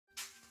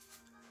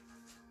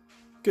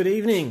Good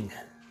evening.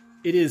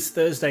 It is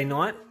Thursday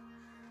night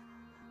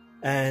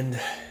and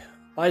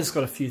I just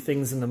got a few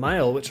things in the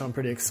mail which I'm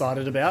pretty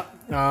excited about.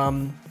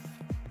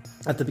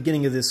 At the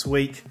beginning of this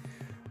week,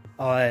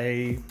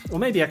 or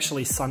maybe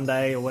actually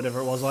Sunday or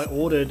whatever it was, I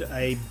ordered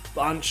a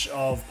bunch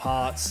of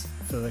parts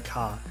for the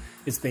car.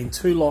 It's been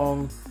too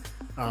long,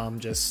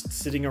 just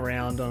sitting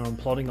around and I'm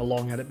plodding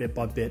along at it bit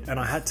by bit, and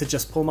I had to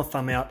just pull my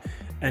thumb out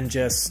and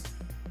just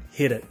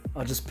hit it.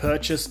 I just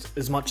purchased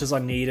as much as I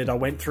needed. I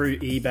went through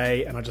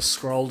eBay and I just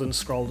scrolled and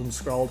scrolled and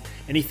scrolled.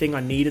 Anything I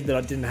needed that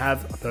I didn't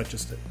have, I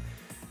purchased it.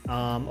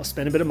 I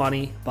spent a bit of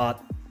money,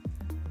 but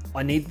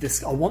I need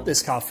this. I want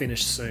this car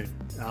finished soon.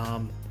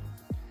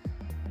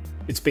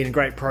 It's been a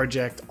great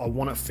project. I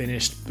want it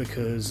finished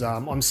because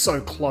I'm so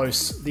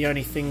close. The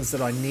only things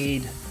that I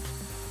need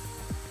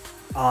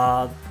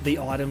are the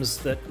items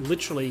that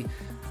literally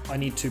I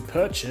need to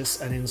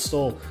purchase and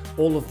install.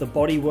 All of the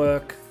body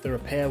work, the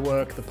repair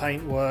work, the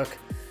paint work,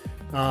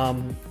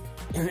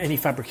 any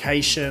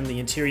fabrication, the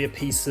interior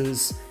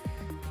pieces,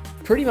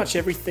 pretty much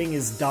everything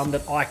is done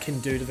that I can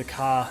do to the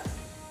car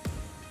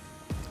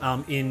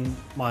in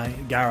my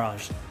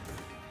garage.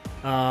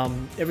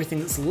 Everything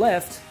that's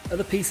left are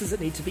the pieces that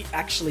need to be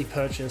actually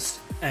purchased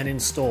and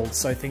installed.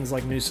 So things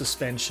like new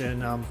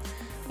suspension,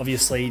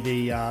 obviously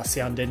the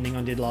sound deadening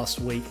I did last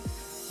week.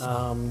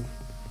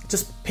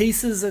 Just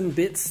pieces and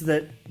bits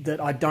that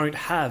I don't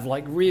have,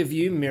 like rear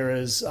view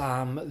mirrors,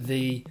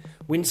 the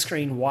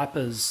windscreen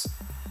wipers,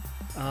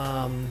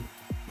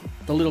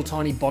 the little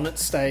tiny bonnet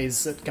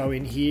stays that go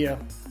in here,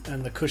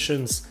 and the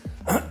cushions,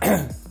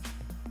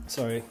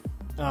 sorry,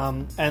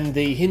 and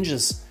the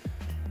hinges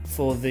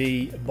for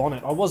the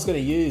bonnet. I was going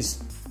to use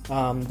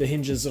the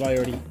hinges that I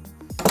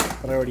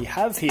already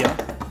have here,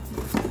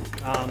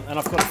 and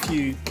I've got a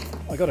few.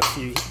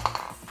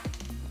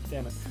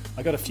 Damn it!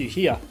 I got a few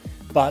here,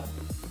 but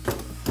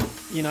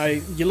you know,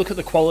 you look at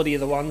the quality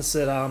of the ones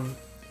that I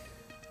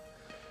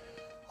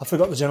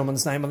forgot the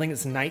gentleman's name. I think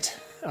it's Nate.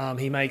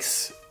 He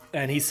makes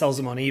and he sells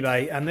them on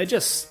eBay, and they're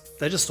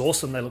just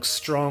awesome. They look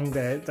strong.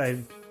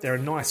 They're a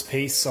nice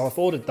piece. So I've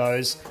ordered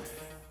those.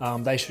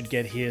 They should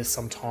get here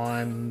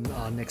sometime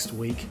next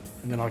week,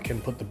 and then I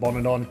can put the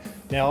bonnet on.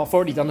 Now, I've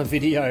already done a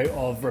video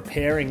of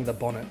repairing the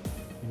bonnet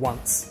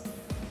once.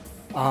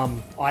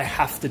 I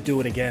have to do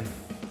it again,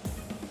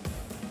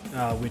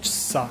 which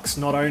sucks.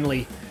 Not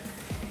only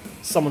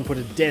someone put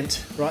a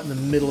dent right in the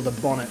middle of the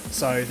bonnet,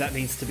 so that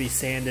needs to be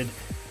sanded,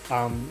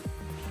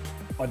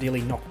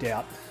 ideally knocked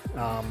out,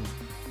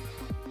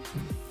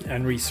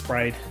 and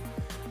resprayed.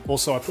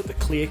 Also, I put the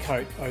clear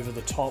coat over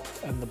the top,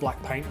 and the black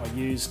paint I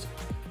used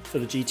for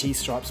the GT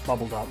stripes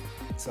bubbled up,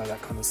 so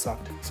that kind of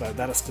sucked. So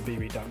that has to be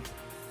redone.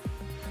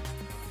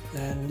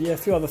 And yeah, a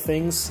few other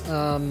things.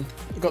 I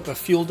got the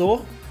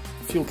fuel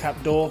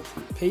cap door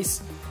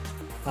piece.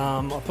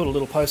 I put a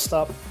little post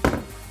up. I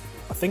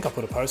think I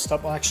put a post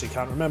up. I actually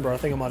can't remember. I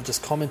think I might have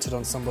just commented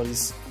on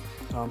somebody's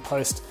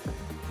post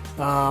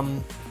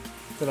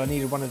that I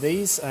needed one of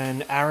these.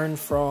 And Aaron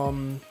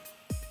from,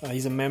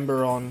 he's a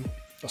member on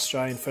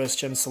Australian First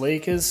Gen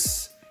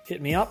Celicas,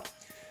 hit me up.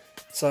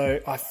 So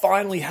I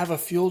finally have a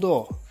fuel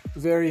door.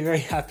 Very, very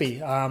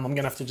happy. I'm going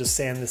to have to just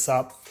sand this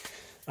up,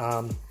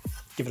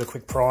 give it a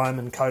quick prime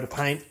and coat of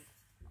paint,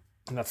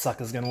 and that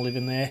sucker's going to live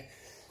in there.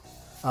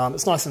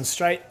 It's nice and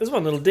straight. There's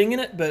one little ding in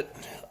it, but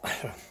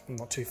I'm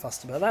not too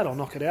fussed about that. I'll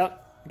knock it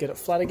out, get it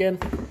flat again.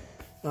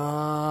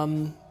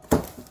 Got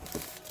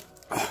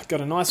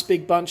a nice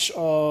big bunch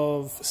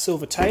of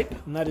silver tape,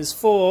 and that is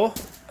for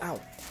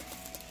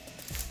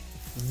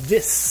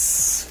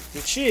this,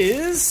 which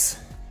is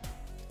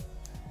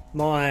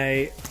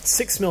my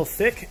 6mm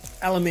thick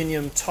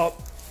aluminium top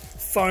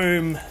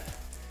foam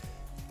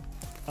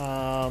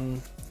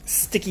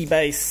sticky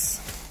base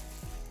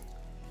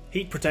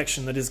heat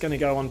protection that is going to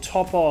go on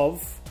top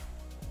of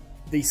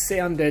the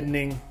sound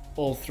deadening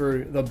all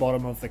through the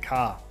bottom of the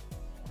car.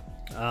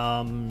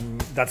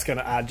 That's going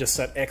to add just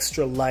that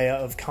extra layer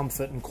of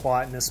comfort and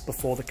quietness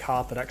before the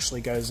carpet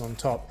actually goes on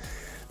top,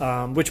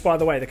 which, by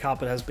the way, the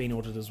carpet has been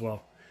ordered as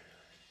well.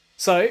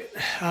 So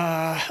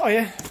oh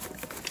yeah,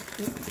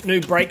 new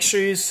brake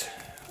shoes,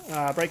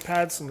 brake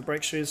pads on the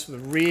brake shoes for the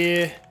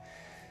rear.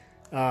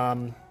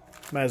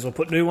 May as well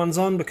put new ones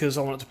on because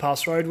I want it to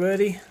pass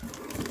roadworthy.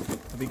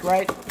 That'd be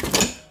great.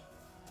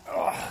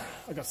 Oh,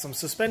 I got some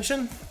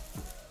suspension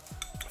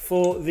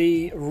for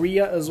the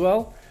rear as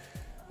well.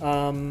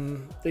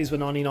 These were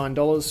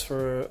 $99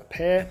 for a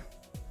pair.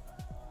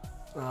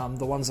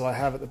 The ones that I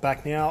have at the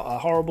back now are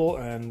horrible,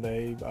 and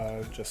they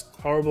are just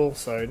horrible,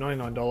 so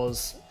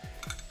 $99.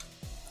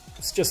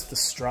 It's just the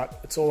strut,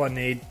 it's all I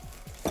need.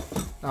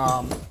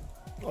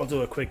 I'll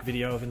do a quick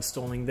video of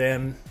installing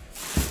them.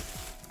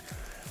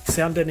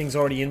 Sound deadening's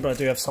already in, but I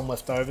do have some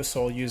left over,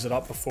 so I'll use it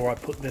up before I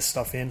put this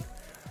stuff in.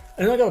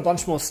 And I got a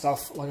bunch more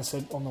stuff, like I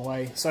said, on the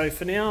way. So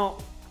for now,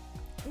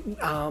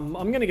 I'm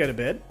going to go to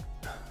bed.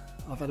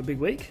 I've had a big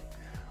week.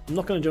 I'm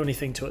not going to do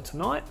anything to it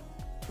tonight,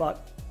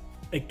 but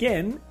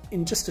again,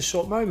 in just a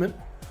short moment,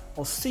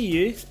 I'll see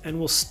you, and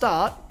we'll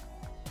start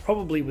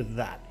probably with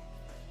that.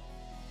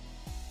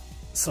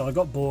 So I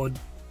got bored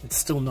it's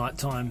still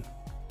nighttime,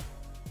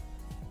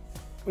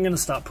 I'm going to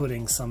start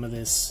putting some of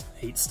this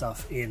heat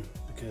stuff in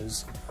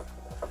because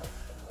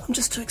I'm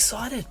just too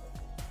excited.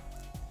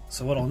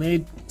 So what I'll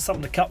need,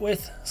 something to cut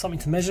with, something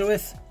to measure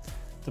with,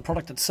 the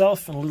product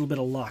itself, and a little bit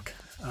of luck.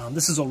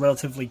 This is all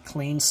relatively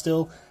clean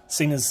still,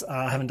 seeing as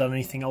I haven't done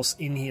anything else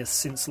in here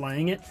since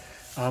laying it.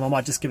 I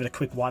might just give it a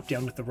quick wipe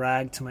down with the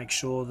rag to make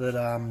sure that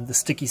the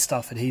sticky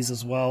stuff adheres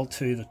as well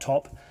to the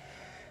top.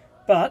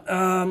 But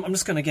I'm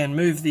just going to again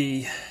move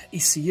the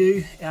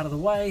ECU out of the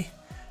way,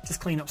 just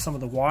clean up some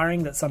of the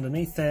wiring that's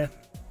underneath there,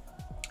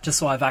 just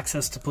so I have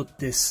access to put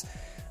this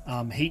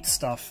heat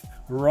stuff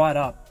right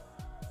up,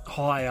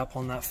 high up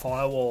on that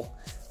firewall,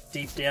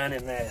 deep down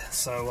in there.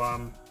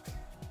 So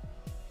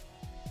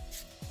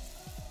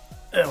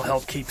it'll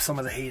help keep some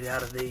of the heat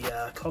out of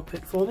the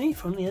cockpit for me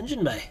from the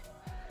engine bay.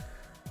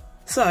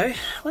 So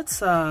let's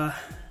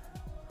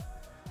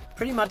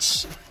pretty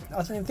much,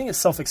 I think it's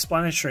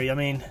self-explanatory. I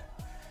mean,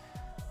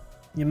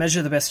 you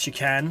measure the best you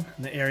can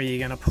in the area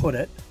you're going to put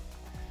it,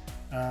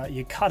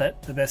 you cut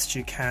it the best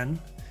you can,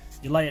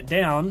 you lay it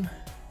down.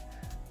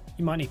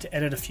 You might need to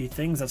edit a few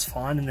things, that's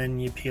fine, and then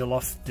you peel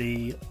off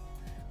the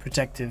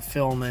protective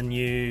film and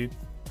you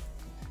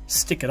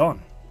stick it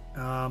on.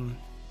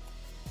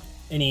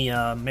 Any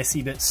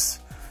messy bits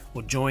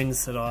or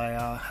joins that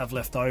I have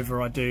left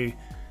over, I did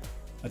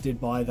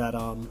buy that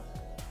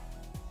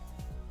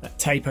that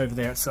tape over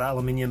there. It's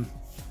aluminium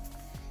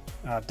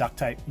duct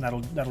tape,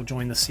 and that'll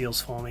join the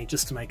seals for me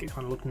just to make it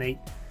kind of look neat.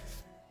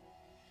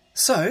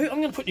 So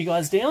I'm going to put you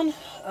guys down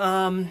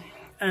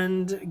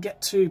and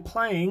get to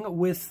playing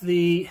with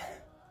the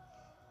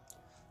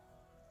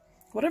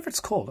whatever it's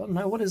called. I don't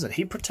know, what is it?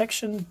 Heat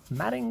protection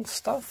matting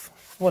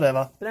stuff?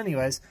 Whatever. But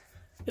anyways,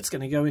 it's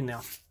going to go in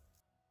now.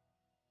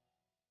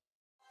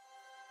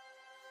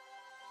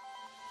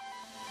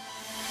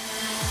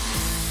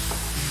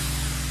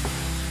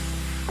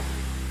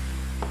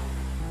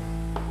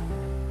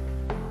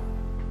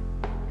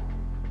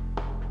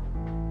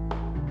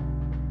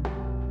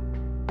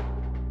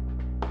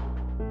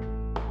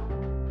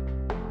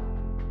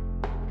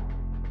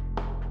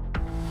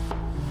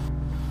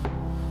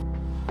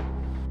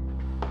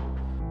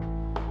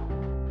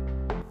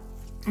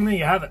 And there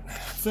you have it,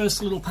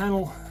 first little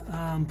panel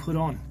put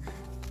on.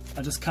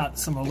 I just cut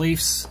some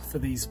reliefs for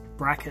these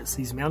brackets,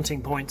 these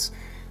mounting points.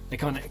 They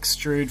kind of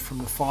extrude from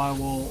the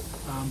firewall.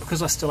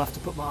 Because I still have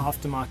to put my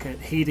aftermarket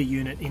heater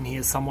unit in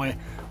here somewhere,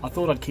 I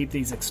thought I'd keep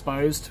these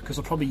exposed because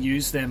I'll probably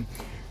use them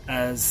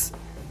as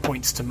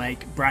points to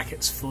make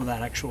brackets for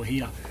that actual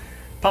heater.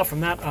 Apart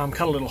from that,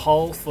 cut a little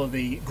hole for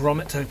the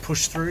grommet to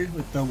push through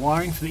with the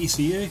wiring for the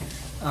ECU.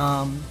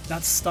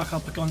 That's stuck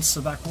up against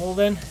the back wall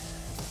then,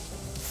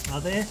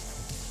 there.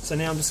 So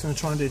now I'm just going to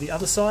try and do the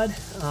other side.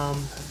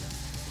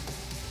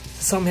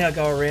 Somehow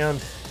go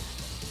around,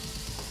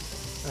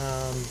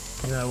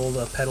 you know, all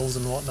the pedals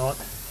and whatnot.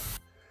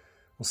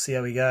 We'll see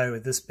how we go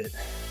with this bit.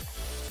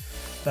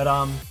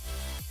 But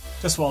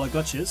just while I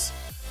got yous,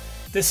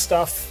 this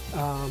stuff,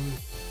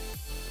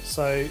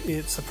 so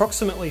it's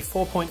approximately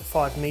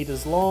 4.5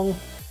 meters long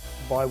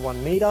by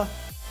 1 meter,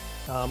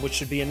 which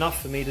should be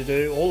enough for me to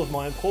do all of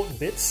my important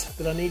bits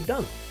that I need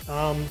done.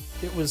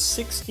 It was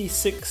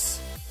 $66.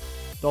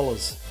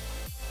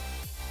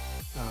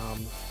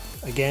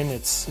 Again,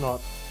 it's not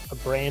a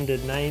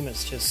branded name,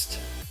 it's just,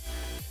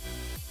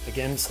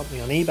 again, something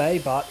on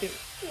eBay, but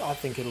I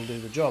think it'll do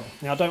the job.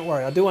 Now don't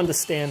worry, I do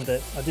understand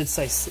that I did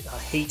say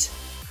heat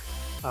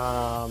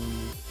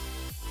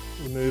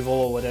removal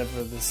or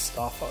whatever this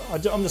stuff.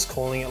 I'm just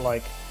calling it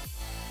like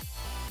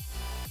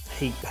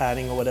heat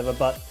padding or whatever,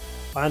 but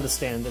I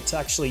understand that to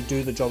actually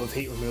do the job of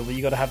heat removal,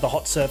 you got to have the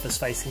hot surface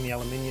facing the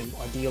aluminium,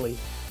 ideally.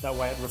 That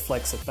way it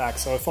reflects it back.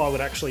 So if I would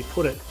actually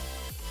put it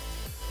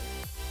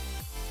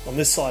on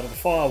this side of the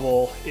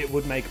firewall, it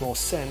would make more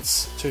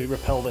sense to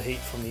repel the heat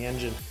from the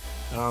engine.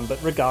 But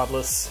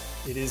regardless,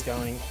 it is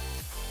going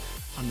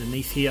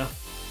underneath here,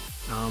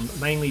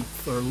 mainly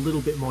for a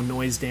little bit more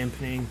noise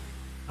dampening,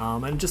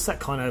 and just that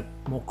kind of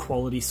more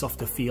quality,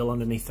 softer feel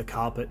underneath the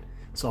carpet,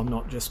 so I'm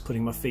not just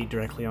putting my feet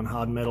directly on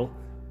hard metal.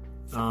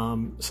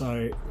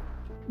 So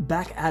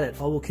back at it,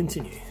 I will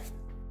continue.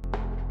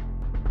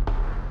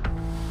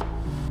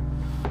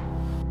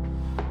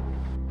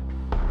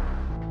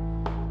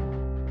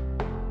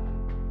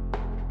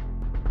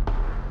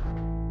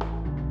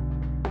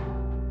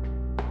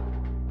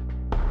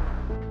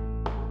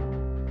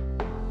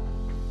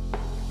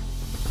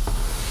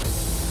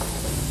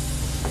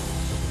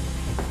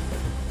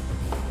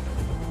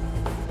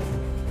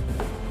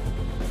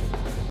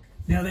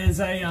 Now there's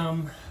a,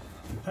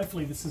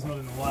 hopefully this is not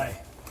in the way.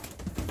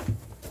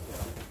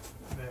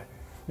 There.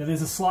 Now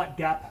there's a slight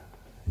gap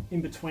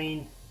in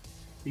between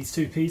these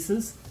two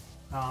pieces.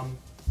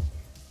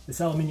 This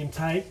aluminium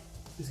tape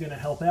is going to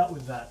help out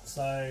with that.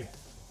 So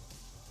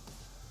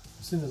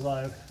as soon as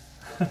I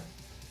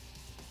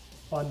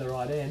find the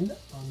right end,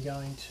 I'm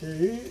going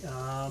to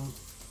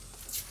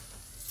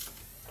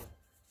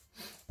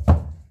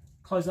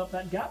close up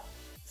that gap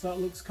so it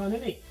looks kind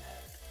of neat.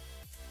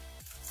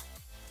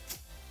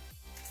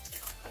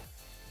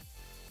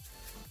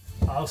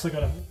 I also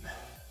got I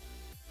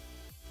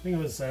think it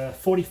was a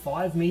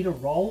 45-meter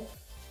roll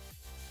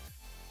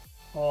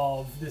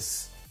of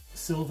this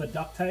silver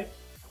duct tape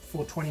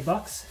for 20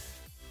 bucks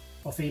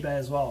off eBay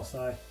as well.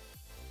 So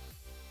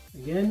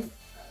again,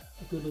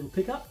 a good little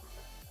pickup.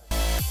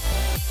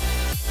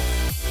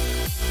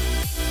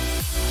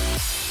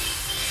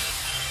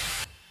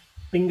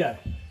 Bingo.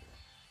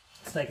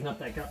 It's taken up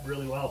that gut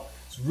really well.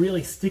 It's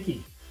really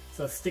sticky,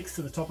 so it sticks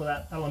to the top of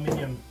that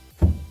aluminium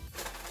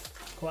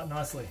quite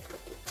nicely.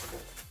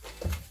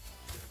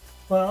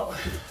 Well,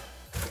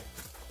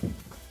 I'm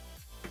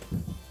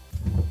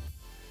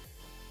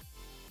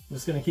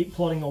just going to keep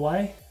plodding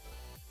away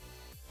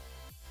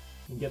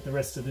and get the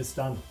rest of this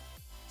done.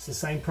 It's the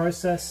same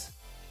process: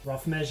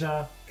 rough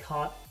measure,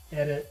 cut,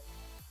 edit,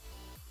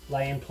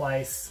 lay in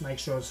place, make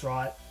sure it's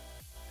right,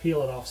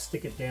 peel it off,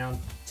 stick it down,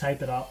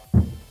 tape it up.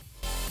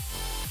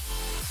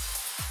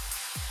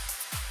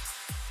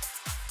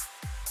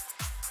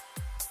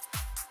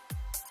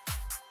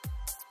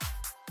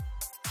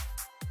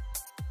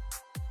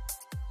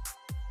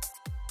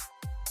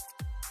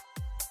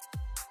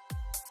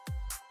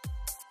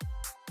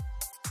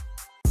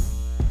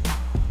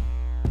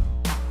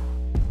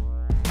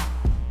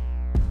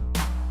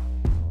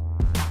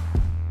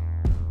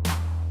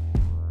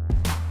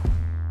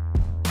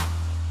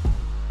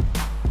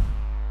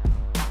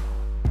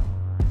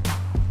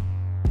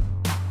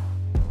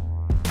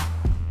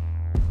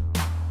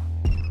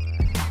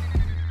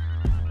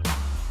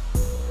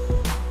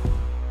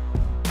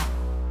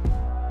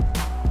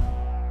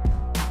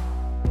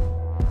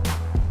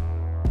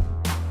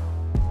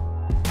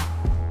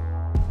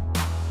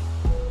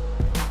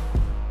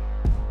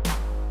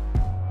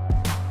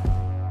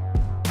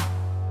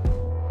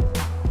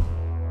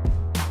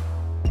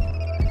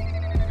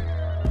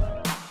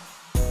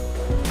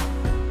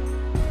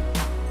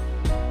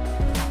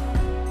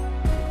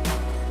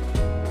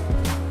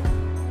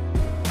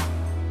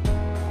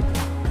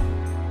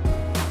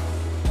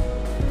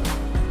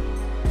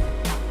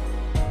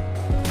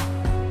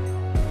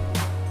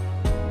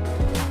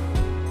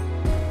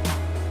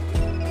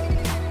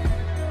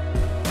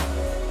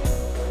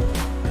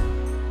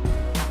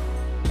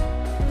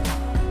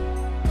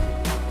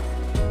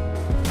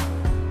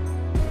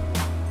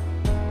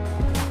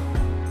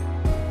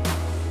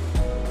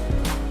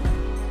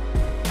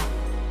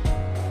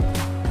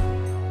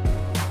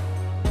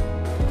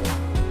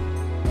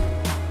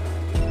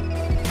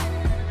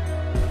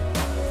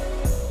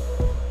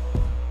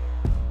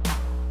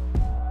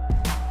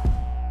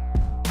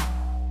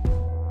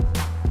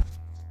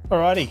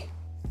 Alrighty,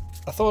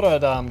 I thought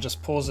I'd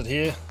just pause it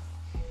here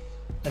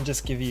and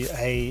just give you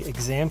a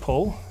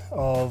example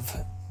of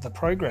the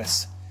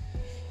progress.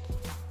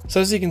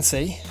 So as you can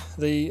see,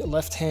 the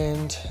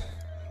left-hand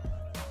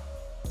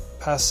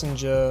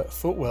passenger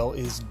footwell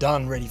is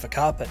done, ready for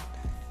carpet.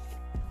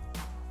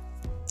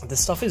 The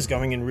stuff is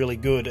going in really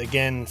good,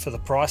 again for the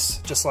price,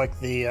 just like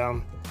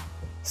the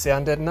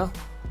sound deadener.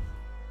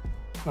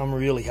 I'm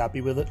really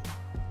happy with it.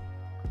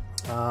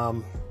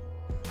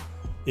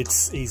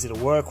 It's easy to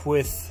work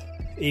with,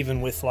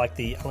 even with like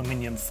the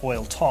aluminium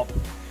foil top.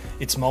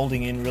 It's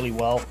molding in really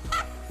well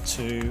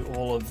to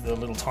all of the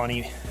little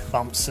tiny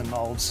bumps and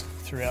molds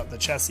throughout the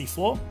chassis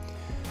floor.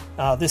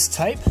 This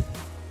tape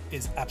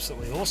is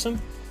absolutely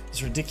awesome.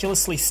 It's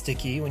ridiculously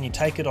sticky. When you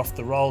take it off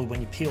the roll, when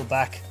you peel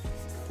back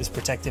this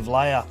protective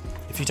layer,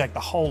 if you take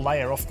the whole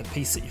layer off the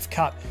piece that you've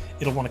cut,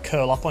 it'll want to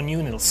curl up on you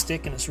and it'll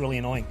stick, and it's really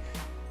annoying.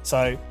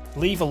 So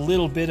leave a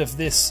little bit of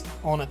this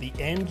on at the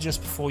end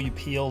just before you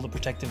peel the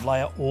protective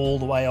layer all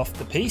the way off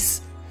the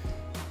piece.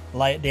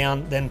 Lay it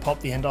down, then pop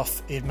the end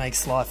off. It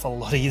makes life a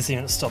lot easier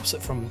and it stops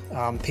it from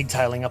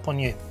pigtailing up on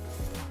you.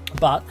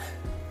 But,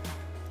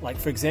 like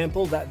for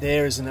example, that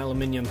there is an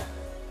aluminium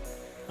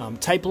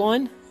tape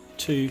line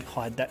to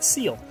hide that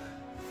seal.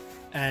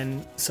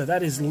 And so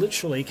that is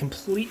literally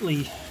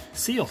completely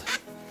sealed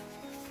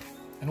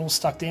and all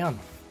stuck down.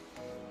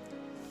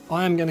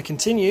 I am going to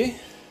continue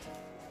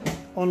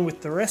on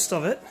with the rest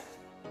of it,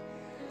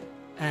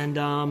 and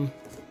I'll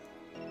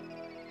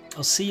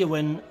see you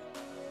when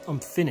I'm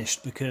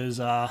finished, because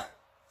I'm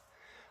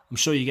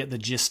sure you get the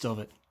gist of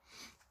it.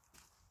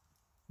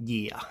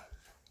 Yeah.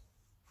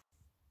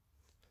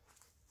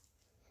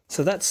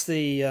 So that's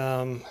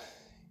the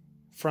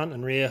front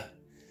and rear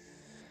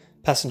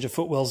passenger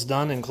footwells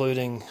done,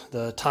 including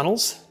the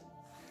tunnels.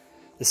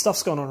 The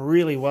stuff's gone on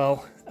really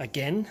well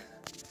again,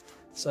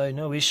 so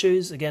no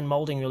issues. Again,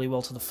 molding really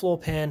well to the floor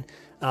pan.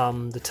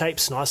 The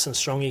tape's nice and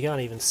strong. You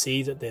can't even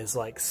see that there's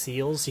like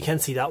seals. You can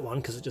see that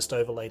one because it just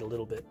overlaid a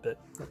little bit, but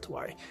not to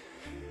worry.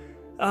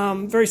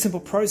 Very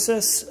simple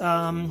process.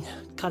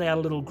 Cut out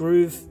a little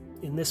groove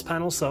in this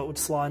panel so it would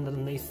slide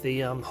underneath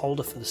the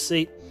holder for the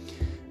seat.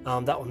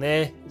 That one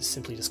there is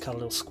simply just cut a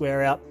little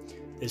square out.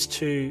 There's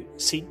two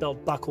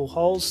seatbelt buckle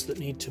holes that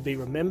need to be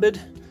remembered,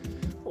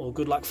 or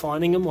good luck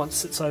finding them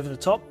once it's over the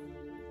top.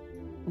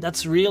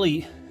 That's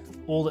really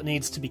all that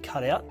needs to be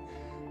cut out.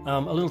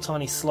 A little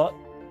tiny slot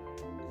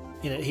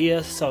in it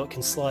here so it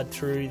can slide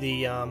through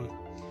the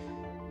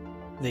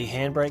the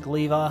handbrake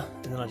lever,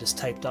 and then I just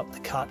taped up the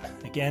cut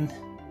again.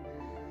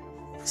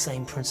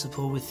 Same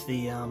principle with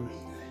the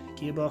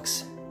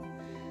gearbox.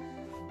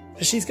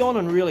 But she's gone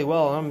on really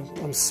well.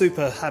 I'm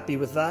super happy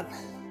with that.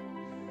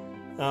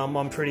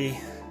 I'm pretty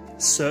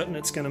certain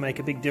it's going to make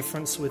a big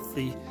difference with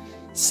the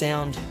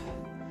sound.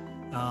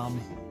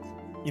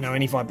 You know,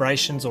 any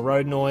vibrations or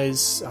road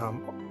noise,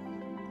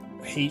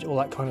 heat, all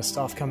that kind of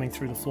stuff coming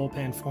through the floor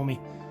pan for me.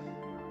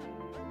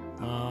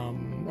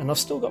 And I've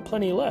still got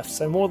plenty left,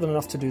 so more than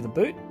enough to do the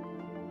boot.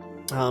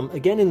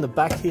 Again, in the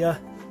back here,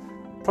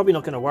 probably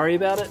not going to worry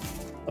about it.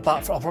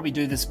 Apart from, I'll probably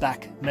do this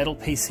back metal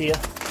piece here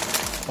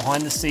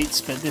behind the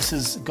seats, but this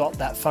has got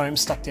that foam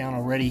stuck down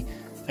already.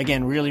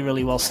 Again, really,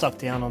 really well stuck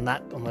down on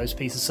those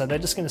pieces, so they're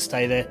just going to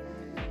stay there.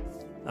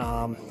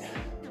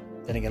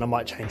 Then again, I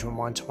might change my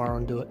mind tomorrow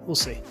and do it. We'll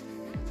see.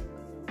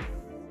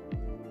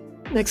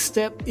 Next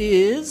step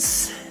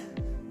is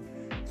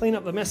clean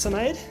up the mess I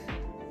made.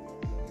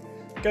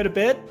 Go to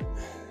bed,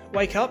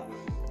 wake up,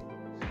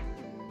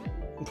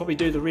 and probably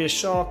do the rear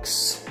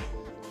shocks.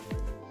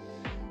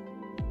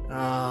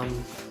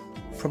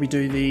 Probably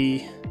do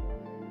the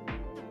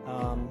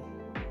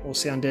all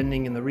sound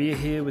deadening in the rear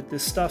here with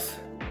this stuff.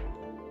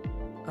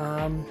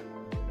 And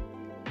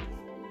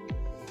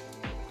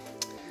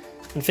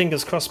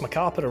fingers crossed my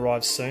carpet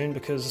arrives soon,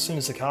 because as soon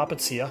as the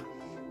carpet's here,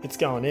 it's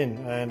going in.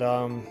 And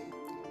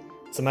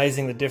it's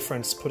amazing the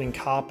difference putting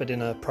carpet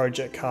in a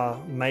project car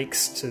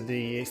makes to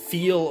the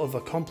feel of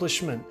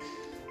accomplishment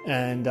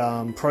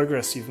and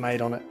progress you've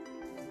made on it.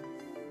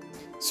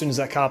 As soon as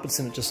that carpet's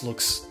in, it just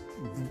looks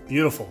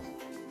beautiful.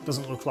 It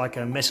doesn't look like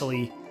a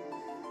messy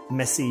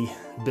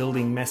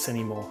building mess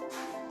anymore.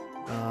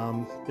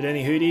 But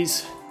any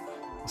hooties,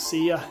 I'll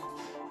see ya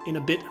in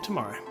a bit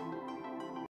tomorrow.